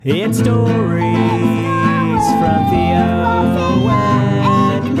It's stories from Theo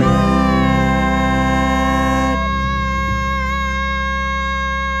and Matt.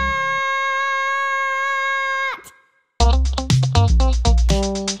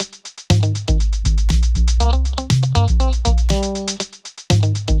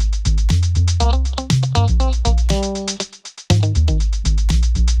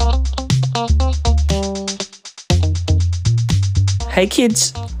 Hey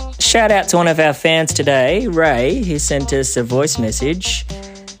kids, shout out to one of our fans today, Ray, who sent us a voice message,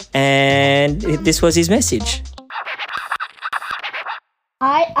 and this was his message.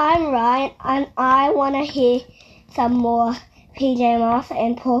 Hi, I'm Ryan, and I want to hear some more PJ Masks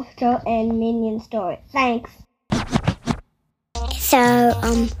and Paw Patrol and Minion stories. Thanks. So,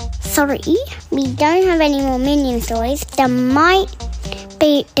 sorry, we don't have any more Minion stories. There might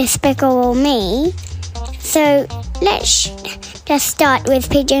be Despicable Me. So, let's just start with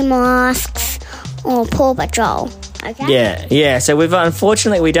PJ Masks or Paw Patrol. Okay? Yeah. So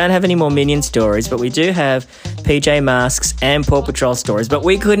unfortunately we don't have any more Minion stories, but we do have PJ Masks and Paw Patrol stories, but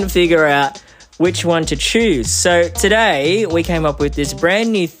we couldn't figure out which one to choose. So today we came up with this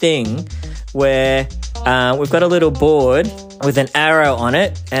brand new thing where we've got a little board with an arrow on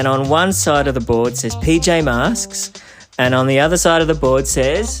it, and on one side of the board says PJ Masks, and on the other side of the board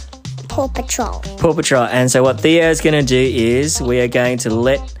says Paw Patrol. Paw Patrol. And so what Theo's going to do is we are going to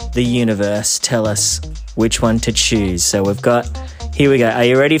let the universe tell us which one to choose. So here we go. Are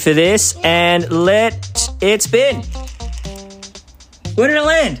you ready for this? And let it spin. Where did it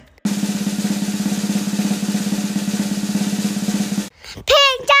land?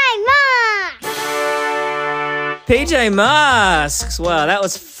 PJ Masks! PJ Masks. Wow, that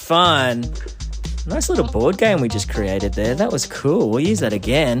was fun. Nice little board game we just created there. That was cool. We'll use that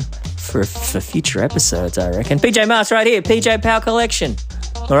again for future episodes, I reckon. PJ Masks right here, PJ Power Collection.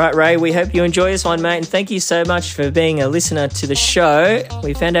 All right, Ray, we hope you enjoy this one, mate, and thank you so much for being a listener to the show.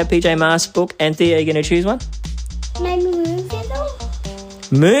 We found our PJ Masks book, and Thea, are you going to choose one? Maybe Moonfizzle?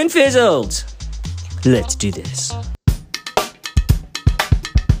 Moonfizzled. Let's do this.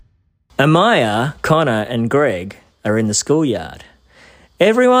 Amaya, Connor, and Greg are in the schoolyard.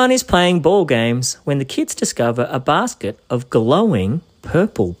 Everyone is playing ball games when the kids discover a basket of glowing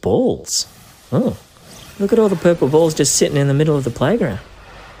purple balls. Oh, look at all the purple balls just sitting in the middle of the playground.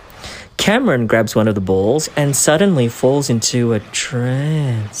 Cameron grabs one of the balls and suddenly falls into a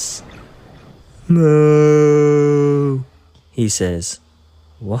trance. Moo, he says.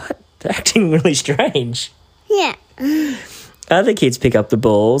 What? They're acting really strange. Yeah. Other kids pick up the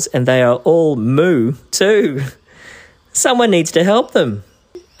balls and they are all moo too. Someone needs to help them.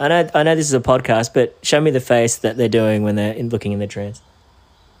 I know this is a podcast, but show me the face that they're doing when they're looking in the trance.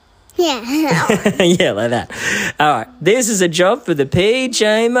 Yeah. Yeah, like that. All right, this is a job for the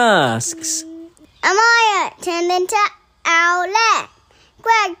PJ Masks. Amaya turned into Owlet.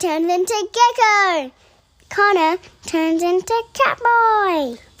 Greg turned into Gecko. Connor turns into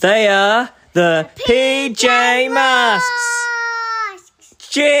Catboy. They are the PJ Masks.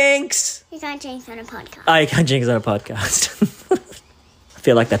 Jinx! You can't jinx on a podcast. Oh, you can't jinx on a podcast. I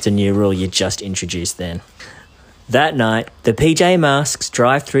feel like that's a new rule you just introduced then. That night, the PJ Masks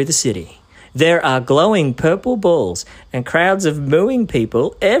drive through the city. There are glowing purple balls and crowds of mooing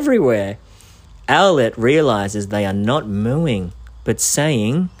people everywhere. Owlet realizes they are not mooing, but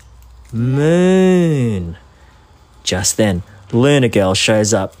saying moon. Just then, Luna Girl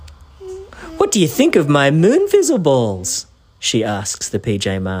shows up. What do you think of my Moonfizzle balls? She asks the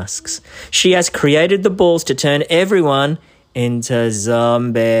PJ Masks. She has created the balls to turn everyone into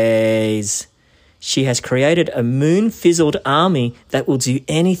zombies. She has created a moon-fizzled army that will do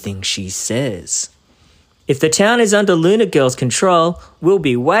anything she says. If the town is under Luna Girl's control, we'll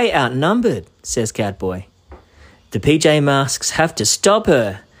be way outnumbered, says Catboy. The PJ Masks have to stop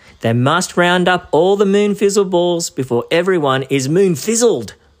her. They must round up all the moon-fizzle balls before everyone is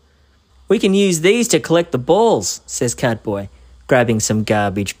moon-fizzled. We can use these to collect the balls, says Catboy, grabbing some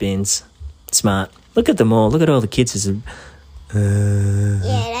garbage bins. Smart. Look at them all. Look at all the kids. Yeah,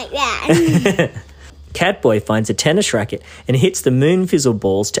 like that. Catboy finds a tennis racket and hits the Moonfizzle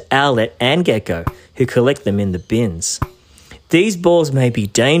balls to Owlet and Gecko, who collect them in the bins. These balls may be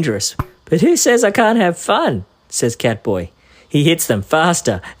dangerous, but who says I can't have fun, says Catboy. He hits them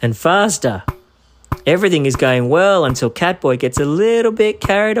faster and faster. Everything is going well until Catboy gets a little bit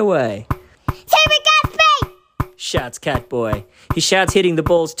carried away. Super Gatsby! Shouts Catboy. He shouts, hitting the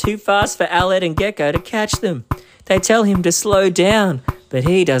balls too fast for Owlet and Gecko to catch them. They tell him to slow down, but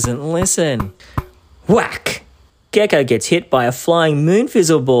he doesn't listen. Whack! Gecko gets hit by a flying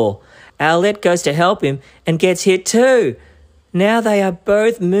Moonfizzle ball. Owlet goes to help him and gets hit too. Now they are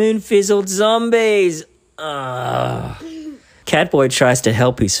both moon-fizzled zombies. Ugh. Catboy tries to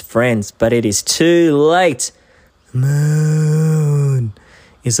help his friends, but it is too late. Moon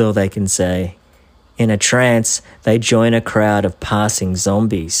is all they can say. In a trance, they join a crowd of passing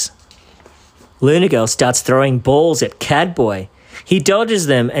zombies. Luna Girl starts throwing balls at Catboy. He dodges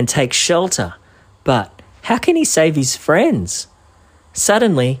them and takes shelter. But how can he save his friends?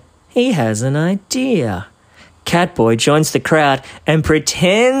 Suddenly, he has an idea. Catboy joins the crowd and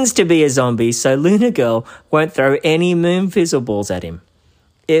pretends to be a zombie so Luna Girl won't throw any moon fizzle balls at him.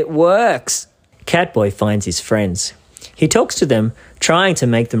 It works. Catboy finds his friends. He talks to them, trying to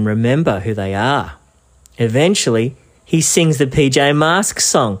make them remember who they are. Eventually, he sings the PJ Masks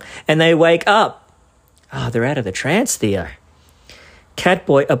song and they wake up. They're out of the trance, Theo.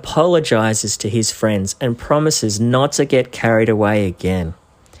 Catboy apologises to his friends and promises not to get carried away again.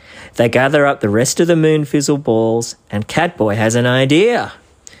 They gather up the rest of the moon fizzle balls and Catboy has an idea.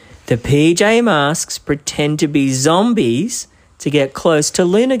 The PJ Masks pretend to be zombies to get close to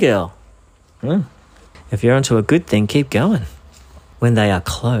Luna Girl. If you're onto a good thing, keep going. When they are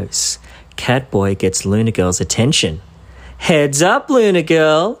close, Catboy gets Luna Girl's attention. Heads up, Luna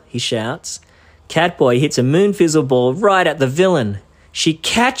Girl, he shouts. Catboy hits a moon fizzle ball right at the villain. She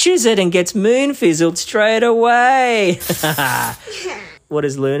catches it and gets moon fizzled straight away. What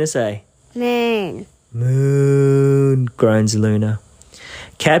does Luna say? Moon. Moon, groans Luna.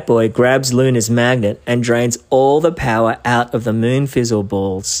 Catboy grabs Luna's magnet and drains all the power out of the moon fizzle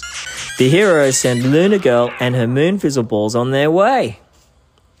balls. The heroes send Luna Girl and her moon fizzle balls on their way.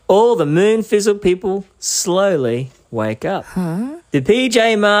 All the moon fizzle people slowly wake up. The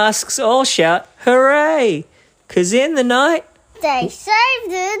PJ Masks all shout, hooray! 'Cause in the night, They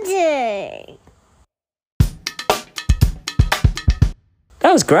saved the day.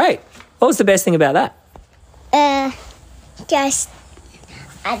 that was great. What was the best thing about that? Just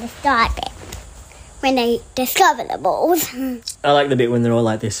at the start bit, when they discover the balls. I like the bit when they're all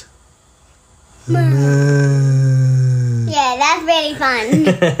like this. Yeah, that's really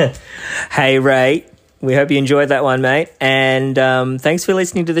fun. Hey, Ray, we hope you enjoyed that one, mate. And thanks for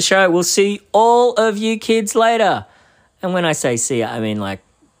listening to the show. We'll see all of you kids later. And when I say see ya, I mean, like,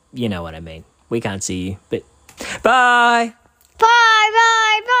 you know what I mean. We can't see you, but bye. Bye,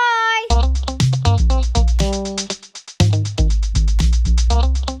 bye, bye.